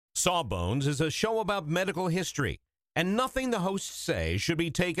Sawbones is a show about medical history, and nothing the hosts say should be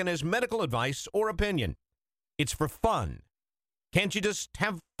taken as medical advice or opinion. It's for fun. Can't you just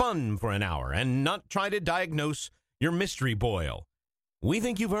have fun for an hour and not try to diagnose your mystery boil? We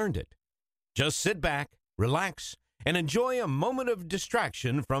think you've earned it. Just sit back, relax, and enjoy a moment of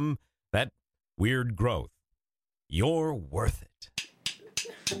distraction from that weird growth. You're worth it.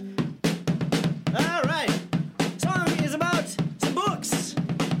 All right. Song is about some books.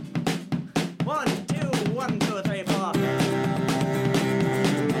 1, 2, 1, 2, 3, 4.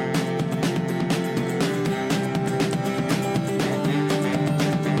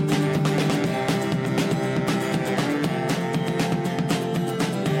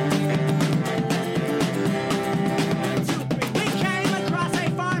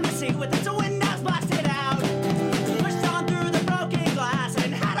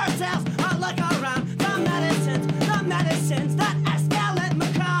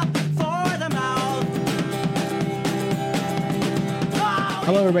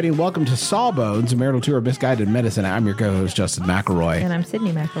 Hello, everybody, and welcome to Sawbones, a marital tour of misguided medicine. I'm your co-host, Justin McElroy. And I'm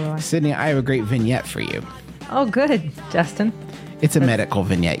Sydney McElroy. Sydney, I have a great vignette for you. Oh, good, Justin. It's a medical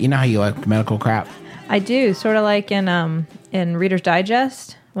vignette. You know how you like medical crap? I do, sort of like in Reader's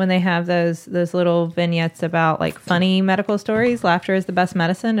Digest when they have those little vignettes about like funny medical stories. Laughter is the best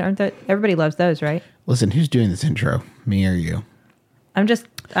medicine. Aren't they? Everybody loves those, right? Listen, who's doing this intro? Me or you? I'm just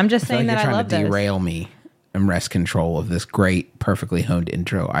saying that I love those. You're trying to derail those. me and wrest control of this great, perfectly honed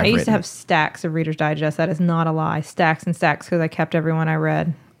intro I've I used written. to have stacks of Reader's Digest. That is not a lie. Stacks and stacks because I kept every one I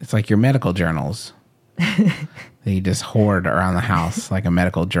read. It's like your medical journals that you just hoard around the house like a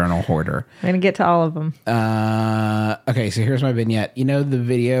medical journal hoarder. I'm going to get to all of them. Okay, so here's my vignette. You know the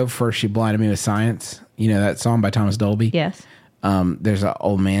video for She Blinded Me with Science? You know that song by Thomas Dolby? Yes. There's an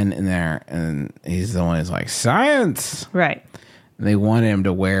old man in there, and he's the one who's like, science! Right. And they wanted him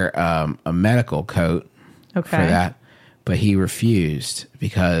to wear a medical coat for that, but he refused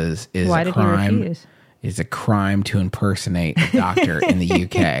because it is Why a did he crime. refuse? It's a crime to impersonate a doctor in the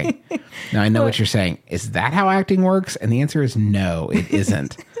UK. Now, I know what you're saying. Is that how acting works? And the answer is no, it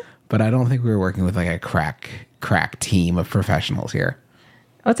isn't. But I don't think we were working with like a crack team of professionals here.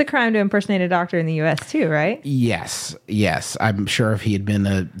 Well, it's a crime to impersonate a doctor in the U.S. too, right? Yes. I'm sure if he had been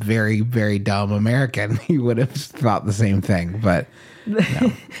a very, very dumb American, he would have thought the same thing. But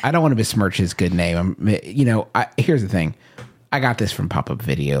no, I don't want to besmirch his good name. Here's the thing. I got this from Pop-Up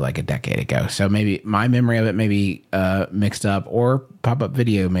Video like a decade ago. So maybe my memory of it may be mixed up, or Pop-Up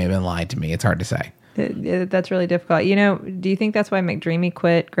Video may have been lied to me. It's hard to say. That's really difficult. Do you think that's why McDreamy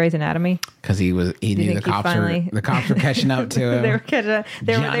quit Grey's Anatomy? Because he knew the cops were catching up to him. They were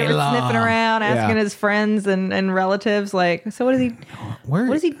sniffing around, asking his friends and relatives, like, so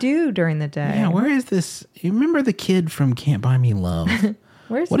what does he do during the day? Yeah, where is this? You remember the kid from Can't Buy Me Love?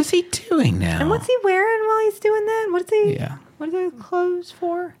 What is he doing now? And what's he wearing while he's doing that? Yeah. What are those clothes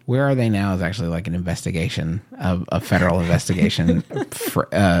for? Where Are They Now is actually like an investigation, a federal investigation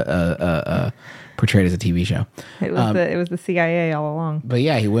portrayed as a TV show. It was the CIA all along. But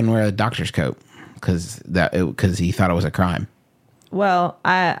yeah, he wouldn't wear a doctor's coat because he thought it was a crime. Well,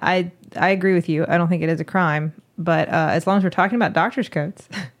 I agree with you. I don't think it is a crime, but as long as we're talking about doctor's coats.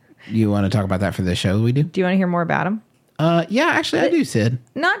 You want to talk about that for the show we do? Do you want to hear more about them? Yeah, actually, I do, Sid.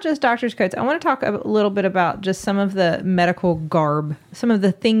 Not just doctor's coats. I want to talk a little bit about just some of the medical garb, some of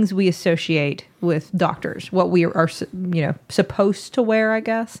the things we associate with doctors, what we are, supposed to wear, I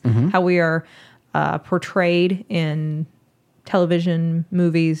guess, how we are portrayed in television,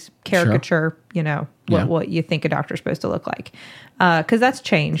 movies, caricature, what you think a doctor's supposed to look like. Because that's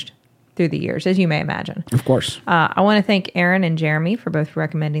changed through the years, as you may imagine. Of course. I want to thank Aaron and Jeremy for both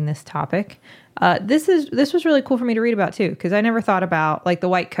recommending this topic. This was really cool for me to read about too, because I never thought about like the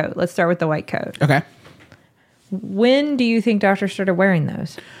white coat. Let's start with the white coat. Okay. When do you think doctors started wearing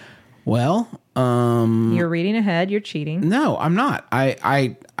those? Well, you're reading ahead. You're cheating. No, I'm not.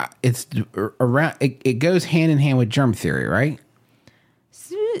 It's around. It goes hand in hand with germ theory, right?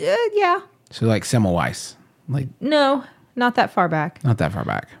 Yeah. So like Semmelweis, No, not that far back. Not that far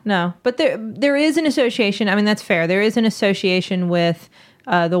back. No, but there is an association. I mean, that's fair. There is an association with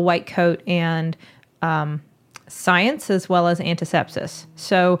the white coat and science as well as antisepsis.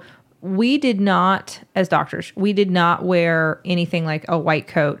 So we did not, as doctors, wear anything like a white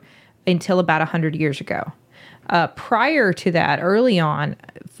coat until about 100 years ago. Prior to that, early on,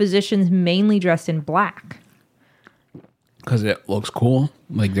 physicians mainly dressed in black. Because it looks cool?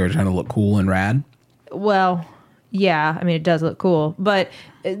 Like they're trying to look cool and rad? Well, yeah, I mean, it does look cool, but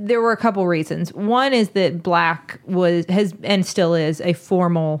there were a couple reasons. One is that black has and still is a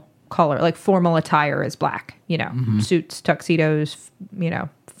formal color, like formal attire is black, suits, tuxedos,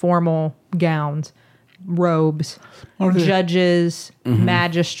 formal gowns, robes, judges,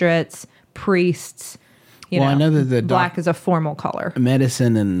 magistrates, priests. I know that the black is a formal color.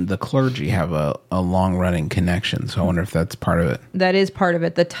 Medicine and the clergy have a long-running connection, so I wonder if that's part of it. That is part of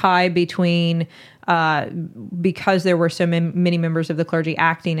it. The tie between, because there were so many members of the clergy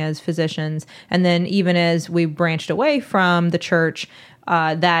acting as physicians, and then even as we branched away from the church,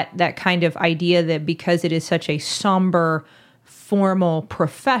 that kind of idea that because it is such a somber, formal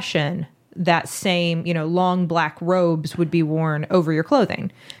profession, that same, long black robes would be worn over your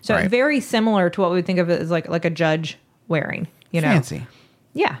clothing. So Right. very similar to what we would think of as like a judge wearing, Fancy.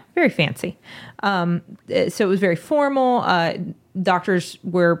 Yeah, very fancy. So it was very formal. Doctors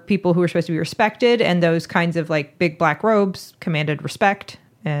were people who were supposed to be respected, and those kinds of like big black robes commanded respect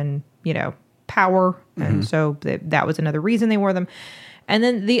and, power. And so that was another reason they wore them. And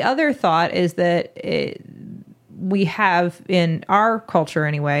then the other thought is that we have, in our culture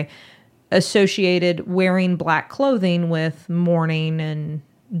anyway, associated wearing black clothing with mourning and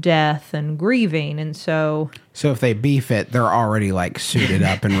death and grieving. And so if they beef it, they're already like suited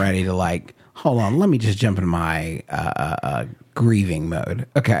up and ready to like, hold on, let me just jump into my grieving mode.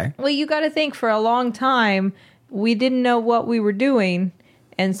 Okay. well, you got to think, for a long time we didn't know what we were doing,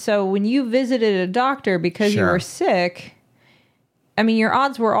 and so when you visited a doctor because you Sure. were sick, I mean, your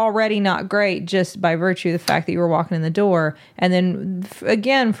odds were already not great just by virtue of the fact that you were walking in the door. And then,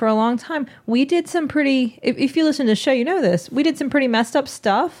 again, for a long time, we did some pretty, if you listen to the show, you know this, we did some pretty messed up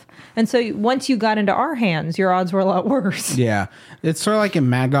stuff. And so once you got into our hands, your odds were a lot worse. Yeah. It's sort of like in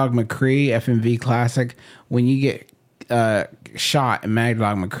Mad Dog McCree, FMV Classic. When you get shot in Mad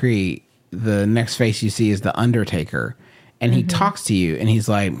Dog McCree, the next face you see is the Undertaker. And he talks to you, and he's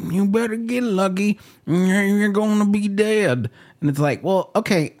like, you better get lucky. You're going to be dead. And it's like, well,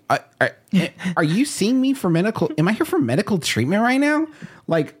 okay, are you seeing me for medical? Am I here for medical treatment right now?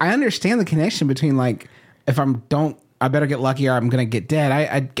 Like, I understand the connection between, like, if I better get lucky or I'm going to get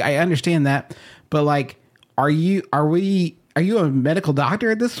dead. I understand that. But, like, are you a medical doctor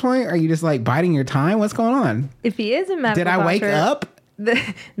at this point? Are you just, like, biding your time? What's going on? If he is a medical Did I wake doctor, up?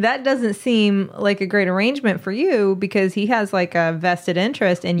 that doesn't seem like a great arrangement for you, because he has like a vested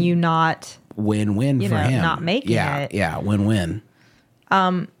interest in you not Win-win for him. not making it. Yeah, win-win.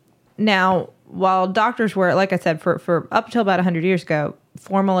 Now, while doctors were, like I said, for up until about 100 years ago,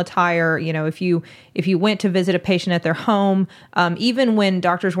 formal attire, if you went to visit a patient at their home, even when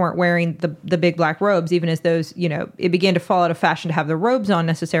doctors weren't wearing the big black robes, even as those, it began to fall out of fashion to have the robes on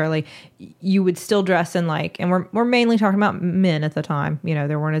necessarily, you would still dress in and we're mainly talking about men at the time,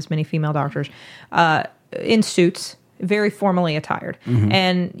 there weren't as many female doctors, in suits, very formally attired.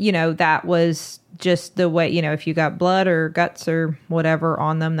 And, that was just the way, if you got blood or guts or whatever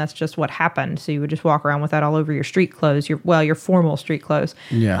on them, that's just what happened. So you would just walk around with that all over your street clothes, your formal street clothes.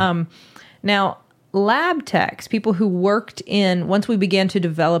 Yeah. Now, lab techs, people who worked once we began to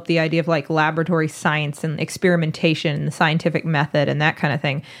develop the idea of like laboratory science and experimentation and the scientific method and that kind of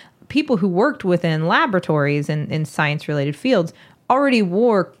thing, people who worked within laboratories and in science-related fields already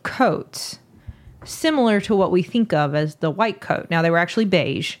wore coats similar to what we think of as the white coat. Now, they were actually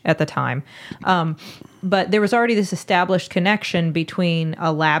beige at the time, but there was already this established connection between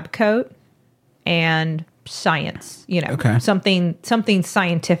a lab coat and science, Okay. something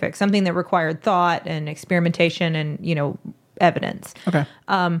scientific, something that required thought and experimentation and, evidence. Okay.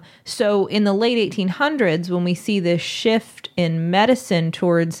 So in the late 1800s, when we see this shift in medicine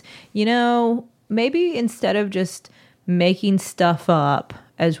towards, maybe instead of just making stuff up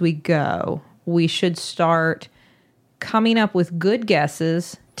as we go, we should start coming up with good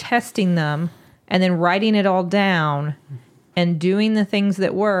guesses, testing them, and then writing it all down and doing the things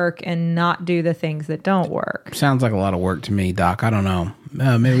that work and not do the things that don't work. Sounds like a lot of work to me, Doc. I don't know.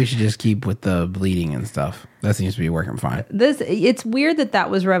 Maybe we should just keep with the bleeding and stuff. That seems to be working fine. It's weird that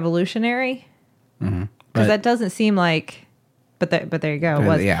was revolutionary, because that doesn't seem like, but there you go. It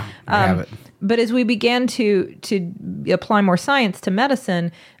was. Yeah, we have it. But as we began to apply more science to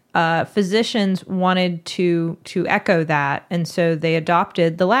medicine, physicians wanted to echo that, and so they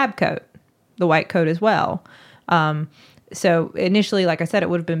adopted the lab coat, the white coat as well. So initially, like I said, it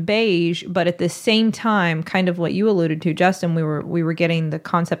would have been beige, but at the same time, kind of what you alluded to, Justin, we were getting the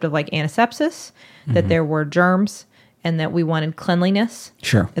concept of like antisepsis, that there were germs, and that we wanted cleanliness.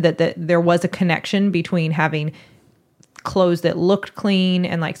 Sure. That there was a connection between having clothes that looked clean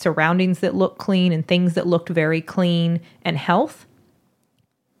and like surroundings that looked clean and things that looked very clean and health.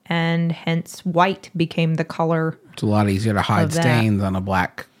 And hence white became the color. It's a lot easier to hide of that. stains on a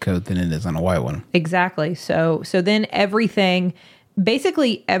black coat than it is on a white one. Exactly. So then everything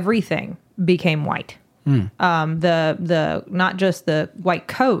basically everything became white. The not just the white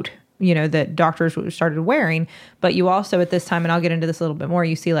coat, that doctors started wearing, but you also at this time, and I'll get into this a little bit more,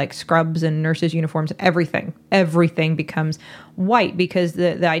 you see like scrubs and nurses' uniforms and everything becomes white, because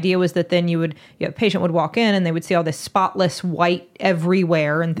the idea was that then a patient would walk in and they would see all this spotless white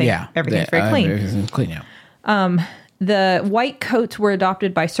everywhere and think everything's very clean. Everything's clean now. The white coats were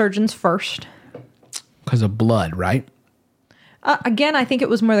adopted by surgeons first. Because of blood, right? Again, I think it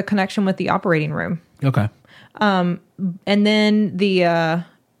was more the connection with the operating room. Okay. And then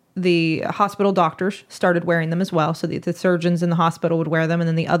the hospital doctors started wearing them as well. So the surgeons in the hospital would wear them. And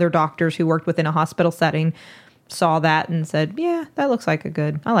then the other doctors who worked within a hospital setting saw that and said, yeah, that looks like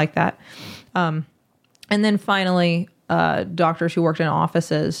I like that. And then finally, doctors who worked in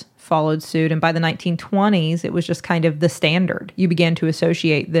offices followed suit. And by the 1920s, it was just kind of the standard. You began to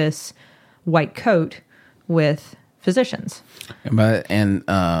associate this white coat with physicians. And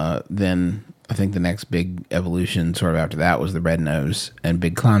then I think the next big evolution sort of after that was the red nose and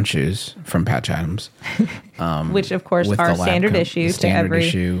big clown shoes from Patch Adams. Which, of course, are standard issue to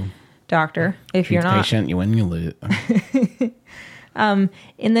every doctor. If you're not patient, you win, you lose. In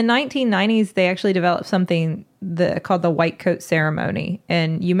the 1990s, they actually developed something called the white coat ceremony.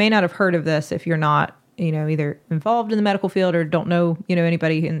 And you may not have heard of this if you're not, either involved in the medical field or don't know,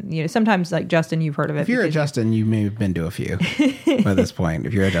 anybody. And, sometimes like Justin, you've heard of it. If you're a Justin, you may have been to a few by this point,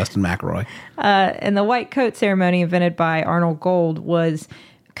 if you're a Justin McElroy. And the white coat ceremony invented by Arnold Gold was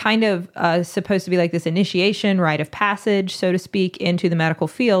kind of supposed to be like this initiation, rite of passage, so to speak, into the medical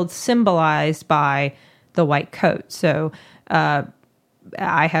field, symbolized by the white coat. So I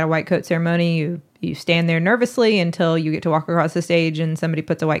had a white coat ceremony. You stand there nervously until you get to walk across the stage and somebody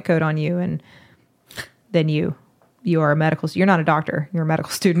puts a white coat on you, and then you are a medical. You're not a doctor. You're a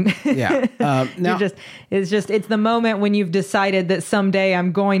medical student. Yeah. Now, it's the moment when you've decided that someday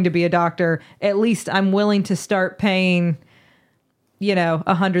I'm going to be a doctor. At least I'm willing to start paying,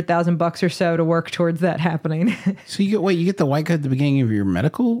 $100,000 or so to work towards that happening. So you get the white coat at the beginning of your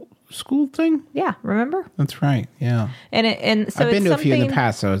medical school thing? Yeah. Remember? That's right. Yeah. And so I've been to a few in the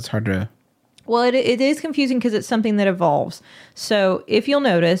past, so it's hard to. Well, it is confusing because it's something that evolves. So if you'll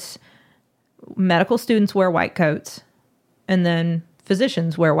notice, medical students wear white coats, and then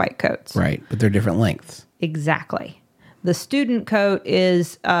physicians wear white coats. Right, but they're different lengths. Exactly. The student coat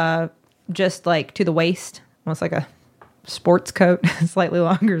is just like to the waist, almost like a sports coat, slightly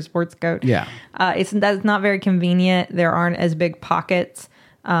longer sports coat. Yeah. That's not very convenient. There aren't as big pockets.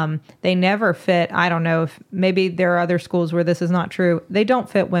 They never fit. I don't know if maybe there are other schools where this is not true. They don't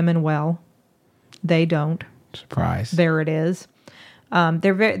fit women well. They don't. Surprise. There it is.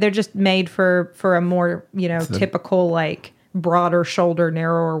 They're just made for a more, typical, like broader shoulder,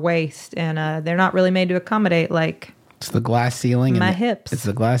 narrower waist. And they're not really made to accommodate like it's the glass ceiling. My hips. It's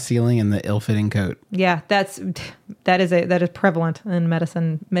the glass ceiling and the ill-fitting coat. Yeah, that is prevalent in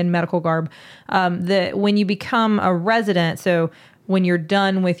medicine, in medical garb. When you become a resident, so when you're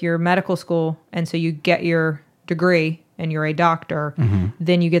done with your medical school and so you get your degree and you're a doctor,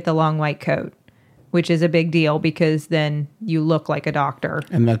 then you get the long white coat, which is a big deal because then you look like a doctor.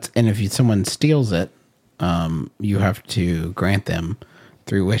 And if someone steals it, you have to grant them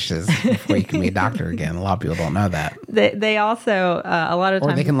 3 wishes before you can be a doctor again. A lot of people don't know that. They also a lot of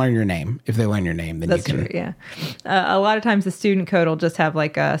times, or they can learn your name. If they learn your name, then that's you can. True, yeah. A lot of times the student coat will just have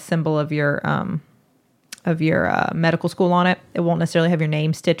like a symbol of your medical school on it. It won't necessarily have your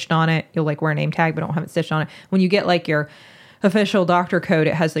name stitched on it. You'll like wear a name tag, but don't have it stitched on it. When you get like your official doctor coat,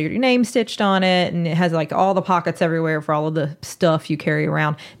 it has like your name stitched on it, and it has like all the pockets everywhere for all of the stuff you carry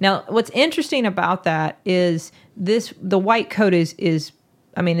around. Now, what's interesting about that is the white coat is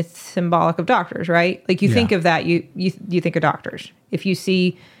I mean, it's symbolic of doctors, right? Like you think of that, you think of doctors. If you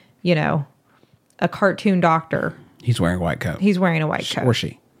see, a cartoon doctor, he's wearing a white coat. He's wearing a white coat. Or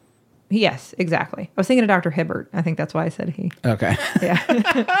she. Yes, exactly. I was thinking of Dr. Hibbert. I think that's why I said he. Okay.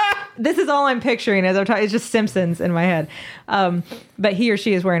 Yeah. This is all I'm picturing as I'm talking. It's just Simpsons in my head. But he or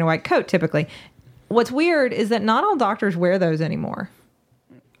she is wearing a white coat typically. What's weird is that not all doctors wear those anymore.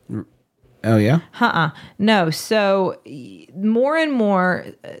 Oh, yeah? No. So more and more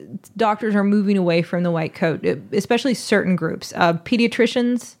doctors are moving away from the white coat, especially certain groups.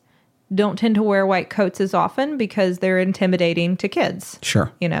 Pediatricians don't tend to wear white coats as often because they're intimidating to kids.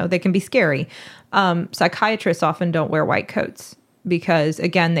 Sure. They can be scary. Psychiatrists often don't wear white coats because,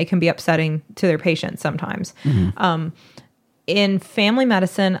 again, they can be upsetting to their patients sometimes. Mm-hmm. In family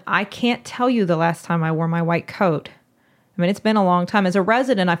medicine, I can't tell you the last time I wore my white coat. I mean, it's been a long time. As a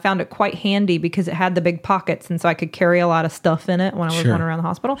resident, I found it quite handy because it had the big pockets, and so I could carry a lot of stuff in it when I was going around the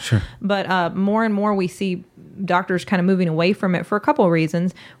hospital. Sure. But more and more we see doctors kind of moving away from it for a couple of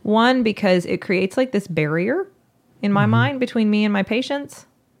reasons. One, because it creates like this barrier in my mind between me and my patients.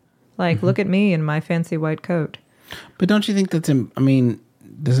 Like, look at me in my fancy white coat. But don't you think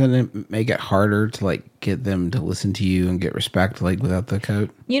doesn't it make it harder to like get them to listen to you and get respect like without the coat?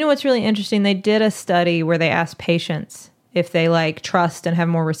 You know what's really interesting? They did a study where they asked patients if they like trust and have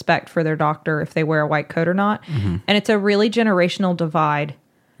more respect for their doctor if they wear a white coat or not. And it's a really generational divide.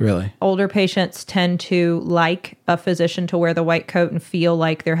 Really? Older patients tend to like a physician to wear the white coat and feel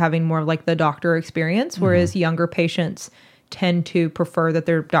like they're having more of like the doctor experience, whereas younger patients tend to prefer that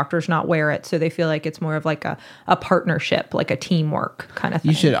their doctors not wear it, so they feel like it's more of like a partnership, like a teamwork kind of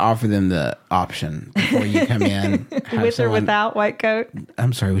thing. You should offer them the option before you come in. With or without white coat.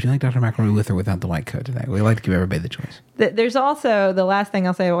 I'm sorry, would you like Dr. McElroy with or without the white coat today? We like to give everybody the choice. There's also, the last thing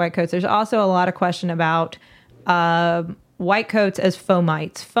I'll say about white coats, there's also a lot of question about white coats as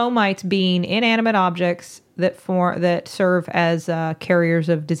fomites. Fomites being inanimate objects that serve as carriers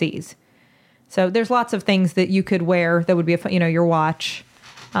of disease. So there's lots of things that you could wear that would be, your watch,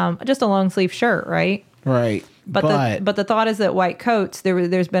 just a long sleeve shirt, right? Right. But the thought is that white coats,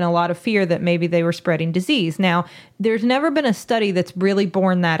 there's been a lot of fear that maybe they were spreading disease. Now, there's never been a study that's really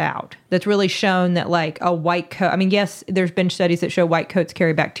borne that out, that's really shown that like a white coat, yes, there's been studies that show white coats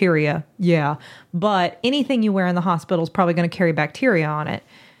carry bacteria. Yeah. But anything you wear in the hospital is probably going to carry bacteria on it.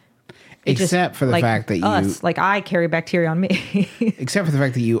 Except for the fact that I carry bacteria on me. Except for the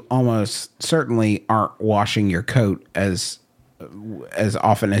fact that you almost certainly aren't washing your coat as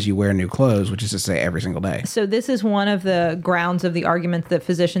often as you wear new clothes, which is to say every single day. So this is one of the grounds of the argument that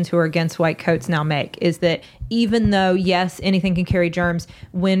physicians who are against white coats now make, is that even though, yes, anything can carry germs,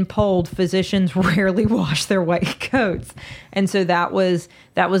 when polled, physicians rarely wash their white coats. And so that was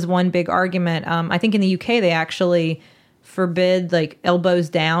one big argument. I think in the UK, they actually forbid like elbows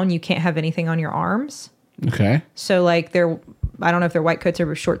down. You can't have anything on your arms. Okay. So like I don't know if their white coats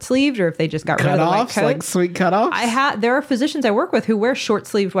are short sleeved or if they just got rid of the white coats. Like sweet cutoffs? There are physicians I work with who wear short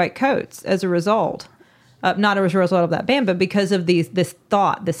sleeved white coats as a result. Not as a result of that ban, but because of this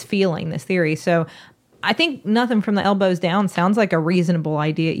thought, this feeling, this theory. So I think nothing from the elbows down sounds like a reasonable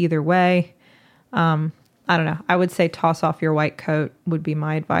idea either way. I don't know. I would say toss off your white coat would be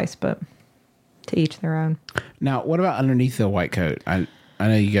my advice, but to each their own. Now, what about underneath the white coat? I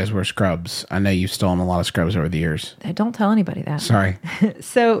know you guys wear scrubs. I know you've stolen a lot of scrubs over the years. Don't tell anybody that. Sorry.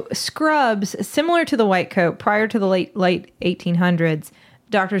 So scrubs, similar to the white coat, prior to the late 1800s,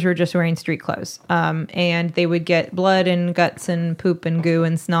 doctors were just wearing street clothes. And they would get blood and guts and poop and goo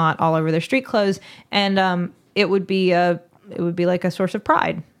and snot all over their street clothes. And it would be like a source of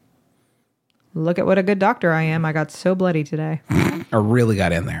pride. Look at what a good doctor I am. I got so bloody today. I really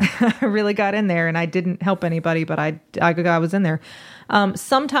got in there. I really got in there, and I didn't help anybody, but I was in there.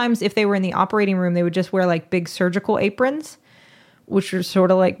 Sometimes if they were in the operating room, they would just wear like big surgical aprons, which are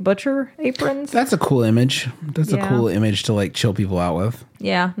sort of like butcher aprons. That's a cool image. That's a cool image to like chill people out with.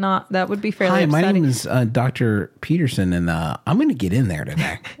 Yeah, that would be fairly upsetting. Hi, my name is Dr. Peterson, and I'm going to get in there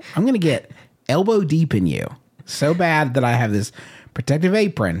today. I'm going to get elbow deep in you so bad that I have this protective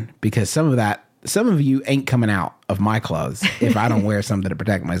apron, because some of you ain't coming out of my clothes if I don't wear something to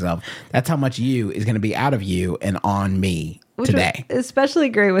protect myself. That's how much you is going to be out of you and on me today. Especially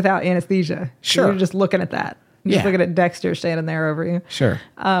great without anesthesia. Sure. You're just looking at that. You're just looking at Dexter standing there over you. Sure.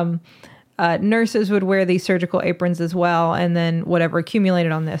 Nurses would wear these surgical aprons as well, and then whatever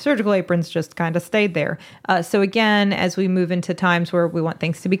accumulated on the surgical aprons just kind of stayed there. So again, as we move into times where we want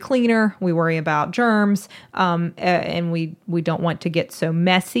things to be cleaner, we worry about germs, and we don't want to get so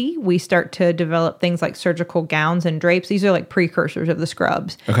messy, we start to develop things like surgical gowns and drapes. These are like precursors of the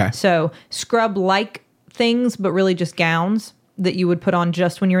scrubs. Okay. So scrub-like things, but really just gowns that you would put on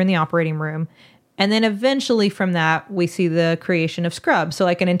just when you're in the operating room. And then eventually from that, we see the creation of scrubs. So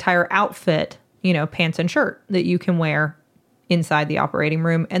like an entire outfit, pants and shirt that you can wear inside the operating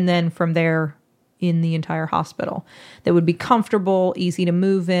room. And then from there in the entire hospital that would be comfortable, easy to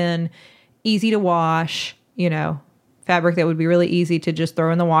move in, easy to wash, fabric that would be really easy to just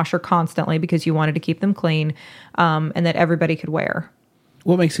throw in the washer constantly because you wanted to keep them clean, and that everybody could wear.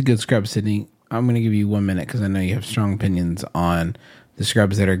 What makes a good scrub, Sydney? I'm going to give you 1 minute because I know you have strong opinions on the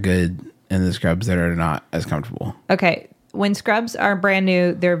scrubs that are good and the scrubs that are not as comfortable. Okay. When scrubs are brand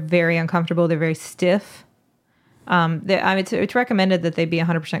new, they're very uncomfortable. They're very stiff. It's recommended that they be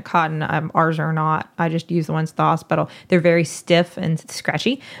 100% cotton. Ours are not. I just use the ones at the hospital. They're very stiff and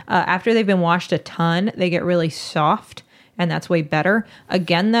scratchy. After they've been washed a ton, they get really soft and that's way better.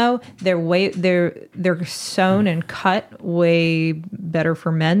 Again, though, they're sewn and cut way better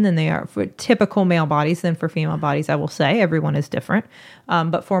for men than they are for typical male bodies than for female bodies. I will say everyone is different,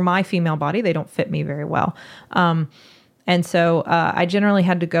 but for my female body, they don't fit me very well. And so I generally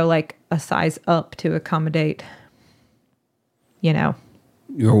had to go like a size up to accommodate,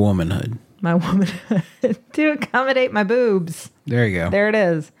 your womanhood. my womanhood, to accommodate my boobs. There you go. There it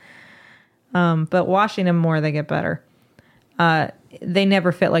is. But washing them more, they get better. They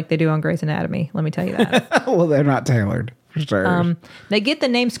never fit like they do on Grey's Anatomy. Let me tell you that. Well, they're not tailored for sure. They get the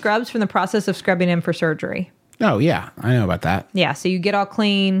name scrubs from the process of scrubbing in for surgery. Oh yeah, I know about that. Yeah, so you get all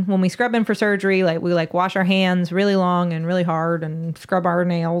clean. When we scrub in for surgery, like we wash our hands really long and really hard and scrub our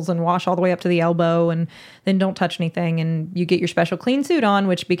nails and wash all the way up to the elbow and then don't touch anything. And you get your special clean suit on,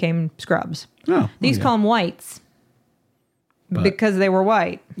 which became scrubs. Oh, These okay. call them whites because they were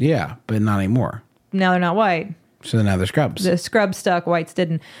white. Yeah, but not anymore. Now they're not white. So now they're scrubs. The scrubs stuck, whites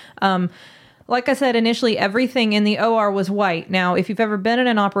didn't. Like I said, initially everything in the OR was white. Now, if you've ever been in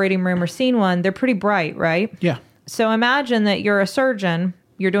an operating room or seen one, they're pretty bright, right? Yeah. So imagine that you're a surgeon,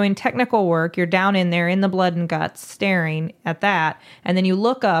 you're doing technical work, you're down in there in the blood and guts staring at that, and then you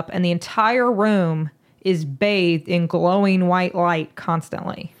look up and the entire room is bathed in glowing white light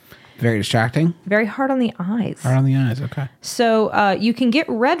constantly. Very distracting. Very hard on the eyes. Hard on the eyes. Okay. So you can get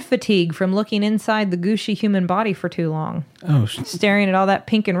red fatigue from looking inside the gushy human body for too long, Oh, staring at all that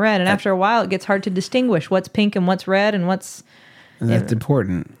pink and red. And after a while, it gets hard to distinguish what's pink and what's red and what's... that's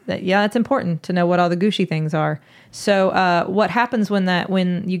important. Yeah, it's important to know what all the gushy things are. So what happens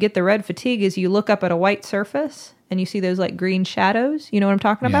when you get the red fatigue is you look up at a white surface and you see those like green shadows. You know what I'm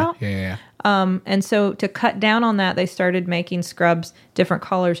talking about? Yeah. And so to cut down on that, they started making scrubs different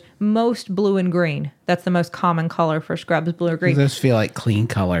colors, most blue and green. That's the most common color for scrubs, blue or green. Those feel like clean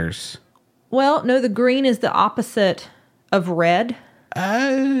colors. Well, no, the green is the opposite of red. Oh,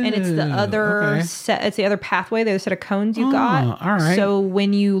 And it's the other okay. set. It's the other pathway, the other set of cones you got. all right. So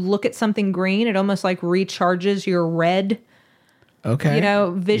when you look at something green, it almost like recharges your red, Okay.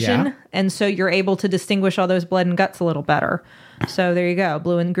 vision, Yeah. and so you're able to distinguish all those blood and guts a little better. So there you go,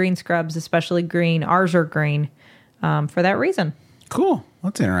 blue and green scrubs, especially green. Ours are green for that reason. Cool.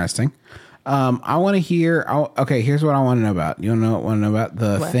 That's interesting. I want to hear. Okay, here's what I want to know about. You want to know about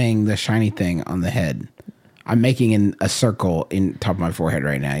the thing, the shiny thing on the head? I'm making a circle in top of my forehead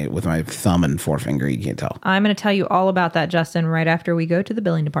right now with my thumb and forefinger. You can't tell. I'm going to tell you all about that, Justin, right after we go to the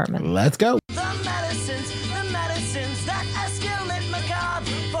billing department. Let's go. The medicines that escalate macabre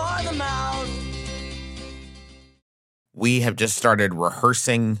for the mouth. We have just started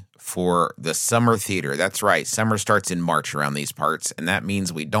rehearsing for the summer theater. That's right. Summer starts in March around these parts, and that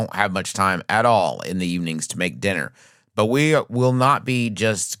means we don't have much time at all in the evenings to make dinner. But we will not be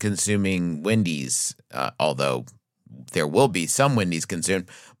just consuming Wendy's, although there will be some Wendy's consumed,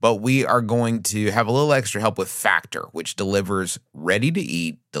 but we are going to have a little extra help with Factor, which delivers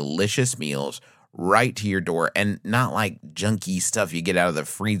ready-to-eat, delicious meals right to your door, and not like junky stuff you get out of the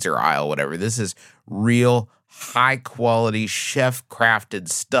freezer aisle, whatever. This is real high-quality, chef-crafted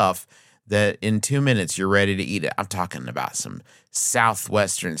stuff that in 2 minutes you're ready to eat it. I'm talking about some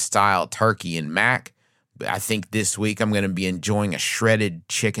Southwestern-style turkey and mac. I think this week I'm going to be enjoying a shredded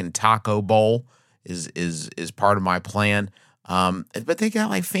chicken taco bowl is part of my plan. But they got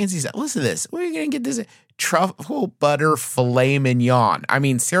like fancy stuff. Listen to this. Where are you going to get this? Truffle butter filet mignon. I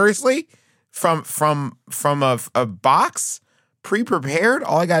mean, seriously? From a box? Pre-prepared?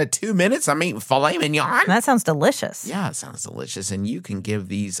 All I got at 2 minutes? I'm eating filet mignon? That sounds delicious. Yeah, it sounds delicious, and you can give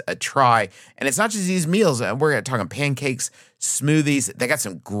these a try. And it's not just these meals. We're talking pancakes, smoothies. They got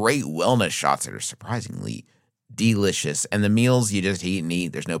some great wellness shots that are surprisingly delicious. And the meals you just eat and eat.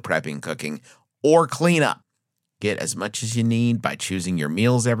 There's no prepping, cooking, or cleanup. Get as much as you need by choosing your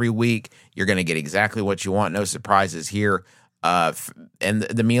meals every week. You're going to get exactly what you want. No surprises here. And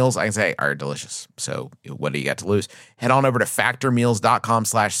the meals, I can say, are delicious. So what do you got to lose? Head on over to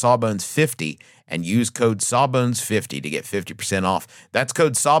factormeals.com/sawbones50 and use code sawbones50 to get 50% off. That's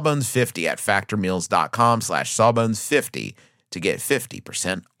code sawbones50 at factormeals.com/sawbones50 to get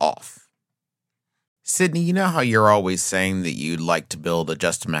 50% off. Sydney, you know how you're always saying that you'd like to build a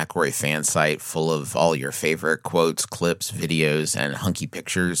Justin McElroy fan site full of all your favorite quotes, clips, videos, and hunky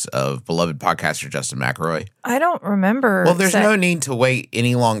pictures of beloved podcaster Justin McElroy? I don't remember. Well, there's no need to wait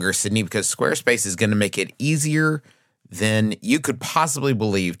any longer, Sydney, because Squarespace is going to make it easier than you could possibly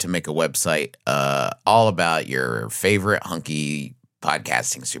believe to make a website all about your favorite hunky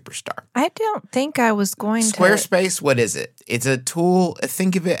podcasting superstar. I don't think I was going to. Squarespace, what is it? It's a tool.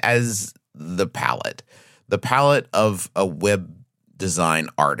 Think of it as the palette of a web design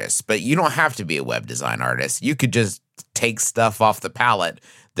artist. But you don't have to be a web design artist. You could just take stuff off the pallet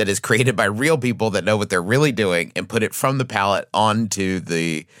that is created by real people that know what they're really doing and put it from the pallet onto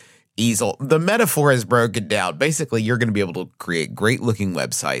the easel. The metaphor is broken down. Basically, you're going to be able to create great looking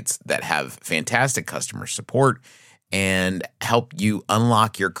websites that have fantastic customer support and help you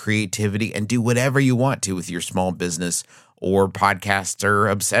unlock your creativity and do whatever you want to with your small business or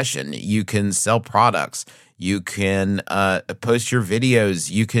podcaster obsession. You can sell products. You can post your videos.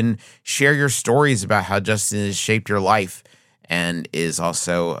 You can share your stories about how Justin has shaped your life and is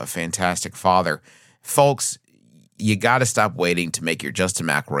also a fantastic father. Folks, you got to stop waiting to make your Justin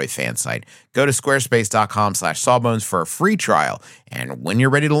McElroy fan site. Go to squarespace.com/sawbones for a free trial. And when you're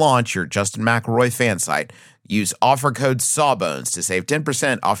ready to launch your Justin McElroy fan site, use offer code Sawbones to save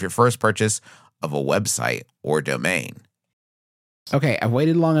 10% off your first purchase of a website or domain. Okay, I've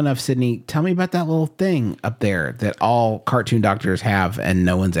waited long enough, Sydney. Tell me about that little thing up there that all cartoon doctors have and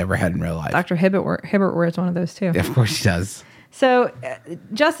no one's ever had in real life. Dr. Hibbert wears one of those too. Of course he does. So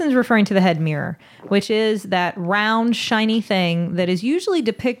Justin's referring to the head mirror, which is that round, shiny thing that is usually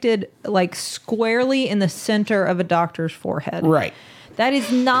depicted like squarely in the center of a doctor's forehead. Right. That is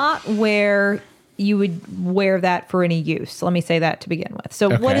not where you would wear that for any use. Let me say that to begin with.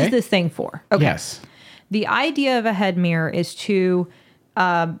 So what is this thing for? Okay. Yes. The idea of a head mirror is to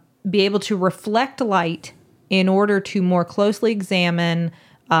be able to reflect light in order to more closely examine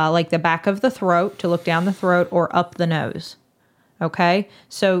like the back of the throat, to look down the throat or up the nose. Okay,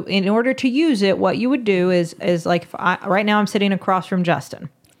 so in order to use it, what you would do is like right now I'm sitting across from Justin.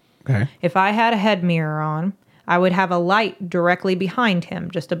 Okay. If I had a head mirror on, I would have a light directly behind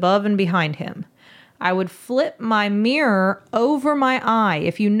him, just above and behind him. I would flip my mirror over my eye.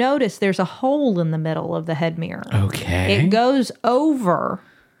 If you notice, there's a hole in the middle of the head mirror. Okay. It goes over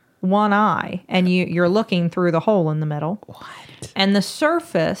one eye, and you're looking through the hole in the middle. What? And the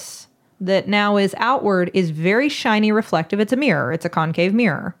surface that now is outward is very shiny, reflective. It's a mirror. It's a concave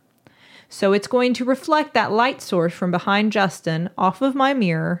mirror. So it's going to reflect that light source from behind Justin off of my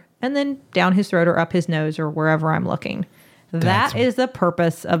mirror and then down his throat or up his nose or wherever I'm looking. That is the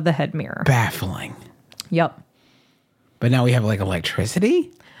purpose of the head mirror. Baffling. Yep. But now we have like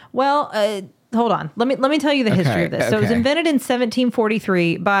electricity? Well, hold on. Let me tell you the history of this. So it was invented in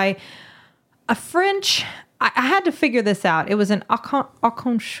 1743 by a French. I had to figure this out. It was an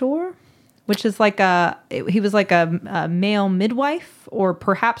accoucheur, which is like he was like a male midwife or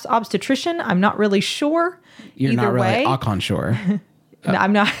perhaps obstetrician. I'm not really sure. You're Either not really way, accoucheur. No,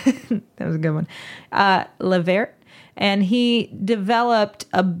 I'm not. That was a good one. Levert. And he developed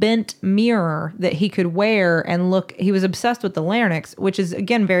a bent mirror that he could wear and look. He was obsessed with the larynx, which is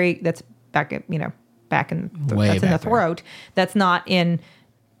again that's back in the throat. That's not in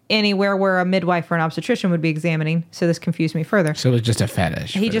anywhere where a midwife or an obstetrician would be examining. So this confused me further. So it was just a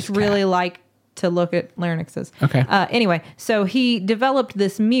fetish. He just really liked to look at larynxes. Okay. Anyway, so he developed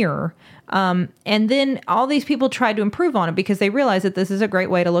this mirror. And then all these people tried to improve on it because they realized that this is a great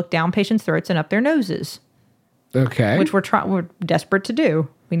way to look down patients' throats and up their noses. Okay. Which we're desperate to do.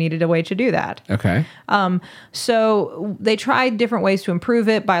 We needed a way to do that. Okay. So they tried different ways to improve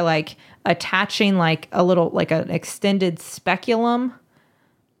it by like attaching like an extended speculum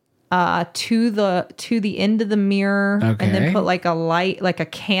to the end of the mirror, and then put like a light, like a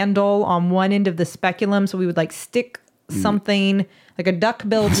candle on one end of the speculum. So we would like stick something like a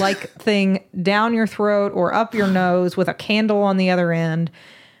duck-billed like thing down your throat or up your nose with a candle on the other end.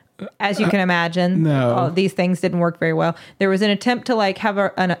 As you can imagine, these things didn't work very well. There was an attempt to like have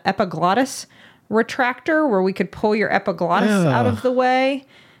an epiglottis retractor where we could pull your epiglottis out of the way.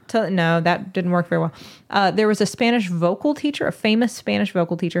 No, that didn't work very well. There was a famous Spanish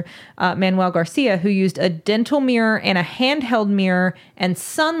vocal teacher, Manuel Garcia, who used a dental mirror and a handheld mirror and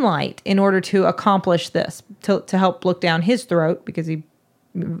sunlight in order to accomplish this, to help look down his throat because he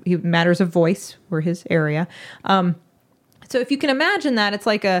matters of voice were his area. So if you can imagine that, it's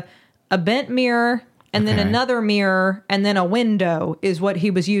like a bent mirror and then another mirror and then a window is what he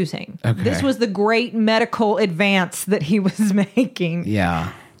was using. Okay. This was the great medical advance that he was making.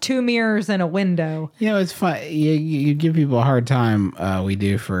 Yeah. 2 mirrors and a window. You know, it's fun. You give people a hard time, we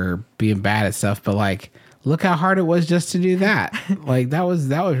do, for being bad at stuff, but like, look how hard it was just to do that. Like that was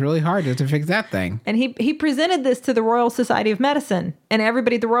really hard just to fix that thing. And he presented this to the Royal Society of Medicine, and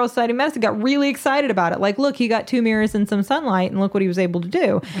everybody at the Royal Society of Medicine got really excited about it. Like, look, he got 2 mirrors and some sunlight, and look what he was able to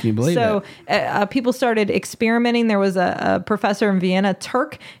do. Can you believe it? So people started experimenting. There was a professor in Vienna,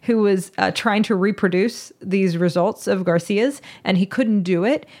 Turk, who was trying to reproduce these results of Garcia's, and he couldn't do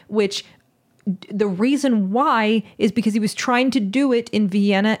it, which the reason why is because he was trying to do it in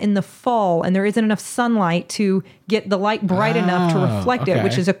Vienna in the fall, and there isn't enough sunlight to get the light bright enough to reflect it,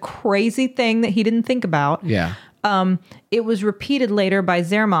 which is a crazy thing that he didn't think about. Yeah. It was repeated later by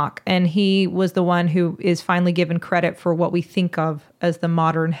Zermach, and he was the one who is finally given credit for what we think of as the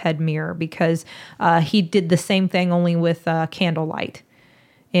modern head mirror, because he did the same thing only with candlelight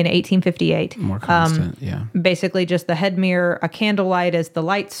in 1858. More constant, yeah. Basically just the head mirror, a candlelight as the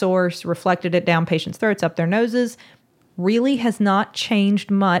light source, reflected it down patients' throats, up their noses. Really has not changed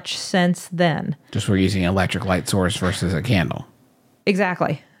much since then. Just we're using an electric light source versus a candle.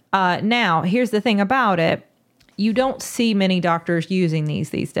 Exactly. Now, here's the thing about it. You don't see many doctors using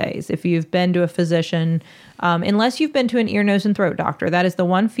these days. If you've been to a physician, unless you've been to an ear, nose, and throat doctor, that is the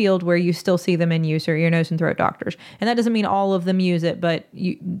one field where you still see them in use, or ear, nose, and throat doctors. And that doesn't mean all of them use it, but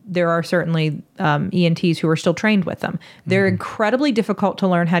there are certainly ENTs who are still trained with them. They're incredibly difficult to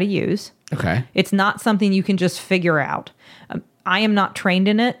learn how to use. Okay. It's not something you can just figure out. I am not trained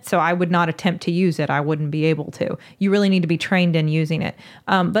in it, so I would not attempt to use it. I wouldn't be able to. You really need to be trained in using it.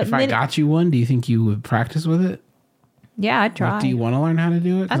 But If I got you one, do you think you would practice with it? yeah, I'd try. Like, do you want to learn how to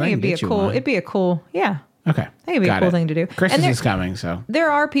do it? 'Cause I think can it'd be get a you cool. one. It'd be a cool. Yeah. Okay. I think it'd be a Got cool it. thing to do. Christmas And there- is coming, so. There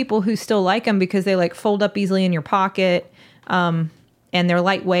are people who still like them because they like fold up easily in your pocket, and they're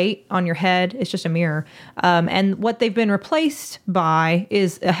lightweight on your head. It's just a mirror. And what they've been replaced by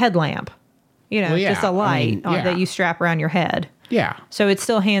is a headlamp. You know, Well, yeah, just a I light mean, yeah. that you strap around your head. Yeah. So it's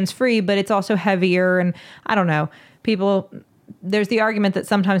still hands-free, but it's also heavier. And I don't know. There's the argument that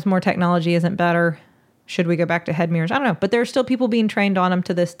sometimes more technology isn't better. Should we go back to head mirrors? I don't know. But there are still people being trained on them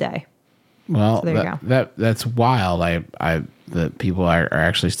to this day. Well, So there you go. that's wild. The people are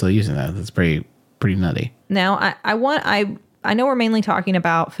actually still using that. That's pretty nutty. Now, I know we're mainly talking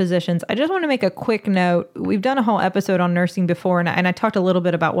about physicians. I just want to make a quick note. We've done a whole episode on nursing before, and I talked a little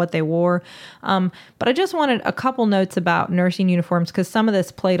bit about what they wore. But I just wanted a couple notes about nursing uniforms, because some of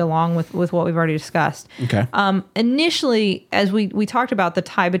this played along with what we've already discussed. Okay. Initially, as we talked about the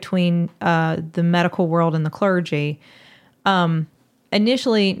tie between the medical world and the clergy,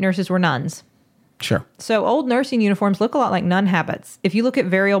 initially nurses were nuns. Sure. So old nursing uniforms look a lot like nun habits. If you look at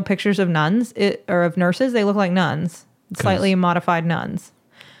very old pictures of nuns or of nurses, they look like nuns, slightly modified nuns.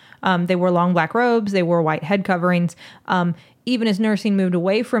 They wore long black robes. They wore white head coverings. Even as nursing moved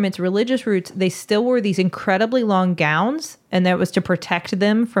away from its religious roots, they still wore these incredibly long gowns, and that was to protect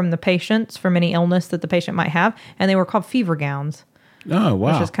them from the patients, from any illness that the patient might have. And they were called fever gowns. Oh,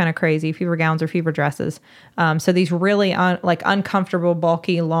 wow. Which is kind of crazy. Fever gowns or fever dresses. So these really uncomfortable,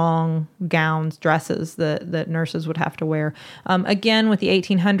 bulky, long gowns, dresses that nurses would have to wear. Again, with the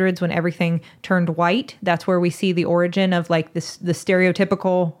 1800s, when everything turned white, that's where we see the origin of like the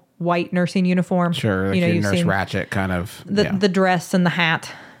stereotypical white nursing uniform. Sure. Like you know, your you've Nurse seen Ratchet kind of. the dress and the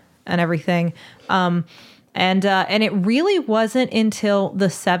hat and everything. And it really wasn't until the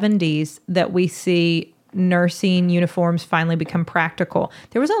 70s that we see nursing uniforms finally become practical.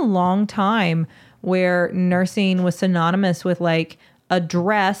 There was a long time where nursing was synonymous with like a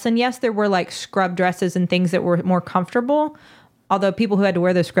dress. And yes, there were like scrub dresses and things that were more comfortable. Although people who had to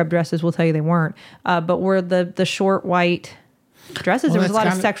wear those scrub dresses will tell you they weren't. But were the short white dresses. Well, there was a lot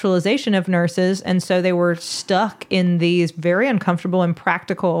of that's sexualization of nurses. And so they were stuck in these very uncomfortable and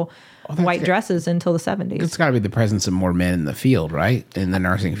practical white dresses until the 70s. It's got to be the presence of more men in the field, right? In the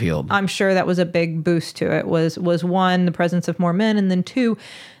nursing field. I'm sure that was a big boost to it. Was one, the presence of more men, and then two,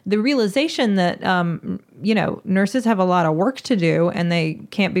 the realization that nurses have a lot of work to do, and they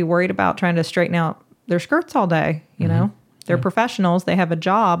can't be worried about trying to straighten out their skirts all day. You know, they're professionals. They have a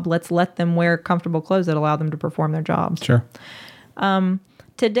job. Let's let them wear comfortable clothes that allow them to perform their jobs. Sure.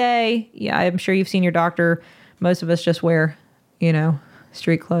 Today, yeah, I'm sure you've seen your doctor. Most of us just wear,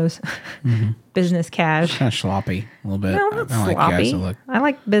 street clothes, business cash. Kind of sloppy a little bit. No, I not don't like guys sloppy. that look. I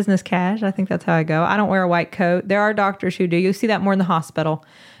like business cash. I think that's how I go. I don't wear a white coat. There are doctors who do. You see that more in the hospital.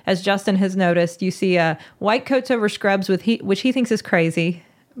 As Justin has noticed, you see white coats over scrubs which he thinks is crazy.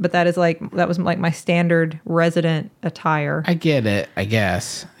 But that was like my standard resident attire. I get it, I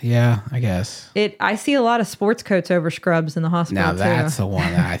guess. Yeah, I guess. I see a lot of sports coats over scrubs in the hospital. Now too. that's the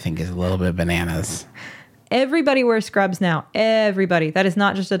one that I think is a little bit bananas. Everybody wears scrubs now. Everybody. That is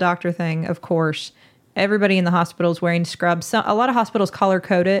not just a doctor thing, of course. Everybody in the hospital is wearing scrubs. A lot of hospitals color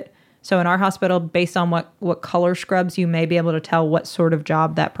code it. So in our hospital, based on what color scrubs, you may be able to tell what sort of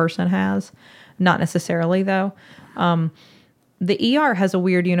job that person has. Not necessarily, though. The ER has a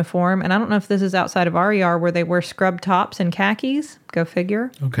weird uniform, and I don't know if this is outside of our ER where they wear scrub tops and khakis. Go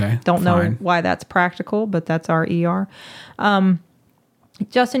figure. Okay. Don't know fine. why that's practical, but that's our ER.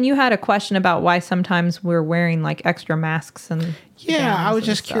 Justin, you had a question about why sometimes we're wearing like extra masks and Yeah, I was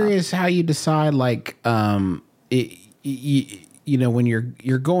just curious how you decide, like, when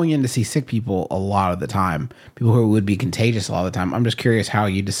you're going in to see sick people a lot of the time, people who would be contagious a lot of the time, I'm just curious how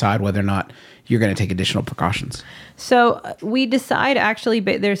you decide whether or not you're going to take additional precautions. So we decide actually,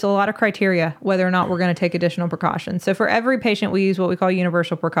 but there's a lot of criteria whether or not we're going to take additional precautions. So for every patient, we use what we call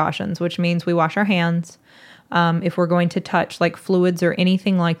universal precautions, which means we wash our hands. If we're going to touch like fluids or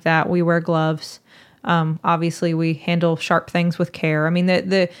anything like that, we wear gloves. Obviously, we handle sharp things with care. I mean,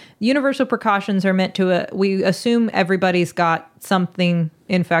 the universal precautions are meant to, we assume everybody's got something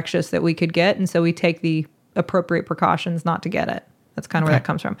infectious that we could get, and so we take the appropriate precautions not to get it. That's kind of where that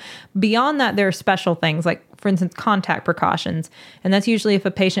comes from. Beyond that, there are special things, like, for instance, contact precautions. And that's usually if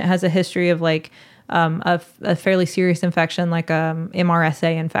a patient has a history of like a fairly serious infection, like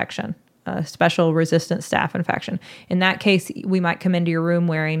MRSA infection. A special resistant staph infection. In that case, we might come into your room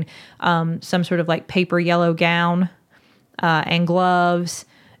wearing some sort of like paper yellow gown and gloves,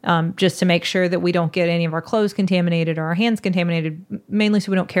 just to make sure that we don't get any of our clothes contaminated or our hands contaminated, mainly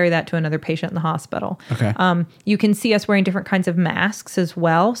so we don't carry that to another patient in the hospital. Okay. You can see us wearing different kinds of masks as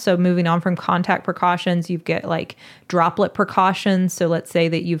well. So moving on from contact precautions, you've got like droplet precautions. So let's say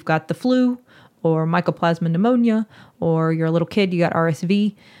that you've got the flu or mycoplasma pneumonia, or you're a little kid, you got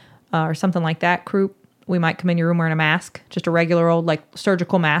RSV. Or something like that, croup, we might come in your room wearing a mask, just a regular old like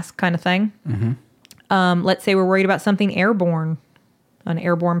surgical mask kind of thing. Mm-hmm. Let's say we're worried about something airborne, an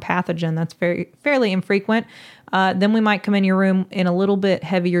airborne pathogen that's fairly infrequent. Then we might come in your room in a little bit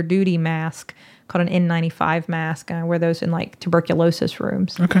heavier duty mask called an N95 mask. I wear those in like tuberculosis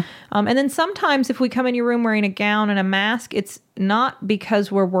rooms. Okay. And then sometimes if we come in your room wearing a gown and a mask, it's not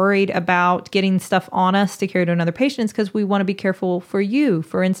because we're worried about getting stuff on us to carry to another patient. It's because we want to be careful for you.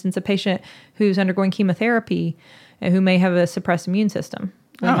 For instance, a patient who's undergoing chemotherapy and who may have a suppressed immune system.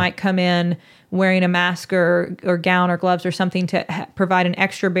 We might come in wearing a mask or gown or gloves or something to provide an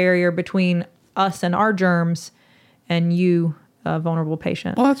extra barrier between us and our germs and you, a vulnerable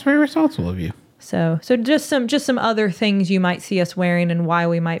patient. Well, that's very responsible of you. So just some other things you might see us wearing and why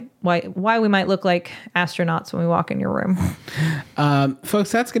we might look like astronauts when we walk in your room.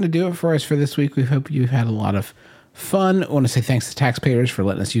 Folks, that's going to do it for us for this week. We hope you've had a lot of fun. I want to say thanks to taxpayers for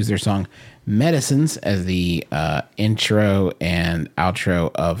letting us use their song Medicines as the intro and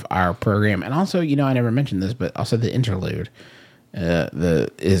outro of our program. And also, I never mentioned this, but also the interlude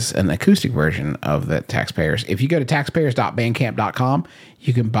is an acoustic version of the Taxpayers. If you go to taxpayers.bandcamp.com,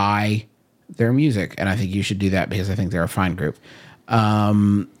 you can buy their music, and I think you should do that because I think they're a fine group.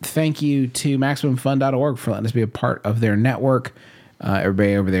 Thank you to MaximumFun.org for letting us be a part of their network.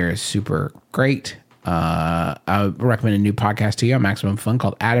 Everybody over there is super great. I would recommend a new podcast to you on Maximum Fun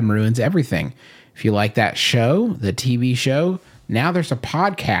called Adam Ruins Everything. If you like that show, the TV show, now there's a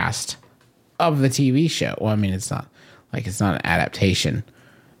podcast of the TV show. Well, I mean, it's not an adaptation.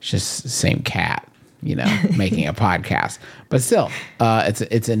 It's just the same cat, making a podcast. But still,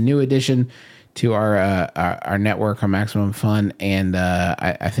 it's a new addition to our network on Maximum Fun, and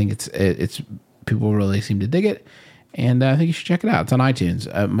I think it's people really seem to dig it, and I think you should check it out. It's on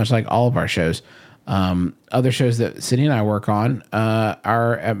iTunes, much like all of our shows. Other shows that Sydney and I work on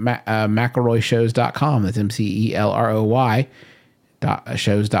are at McElroyShows.com. That's MCELROY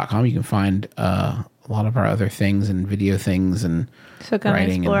shows.com. You can find a lot of our other things and video things and so come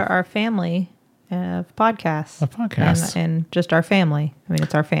writing explore our family of podcasts. And just our family. I mean,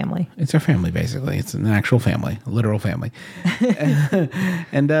 it's our family. It's our family, basically. It's an actual family, a literal family.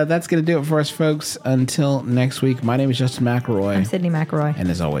 And that's going to do it for us, folks. Until next week, my name is Justin McElroy. I'm Sydney McElroy. And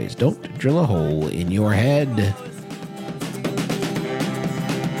as always, don't drill a hole in your head.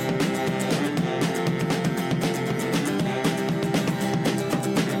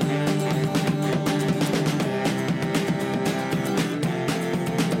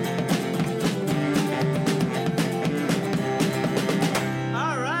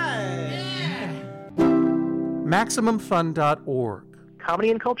 MaximumFun.org. Comedy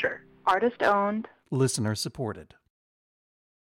and culture. Artist owned. Listener supported.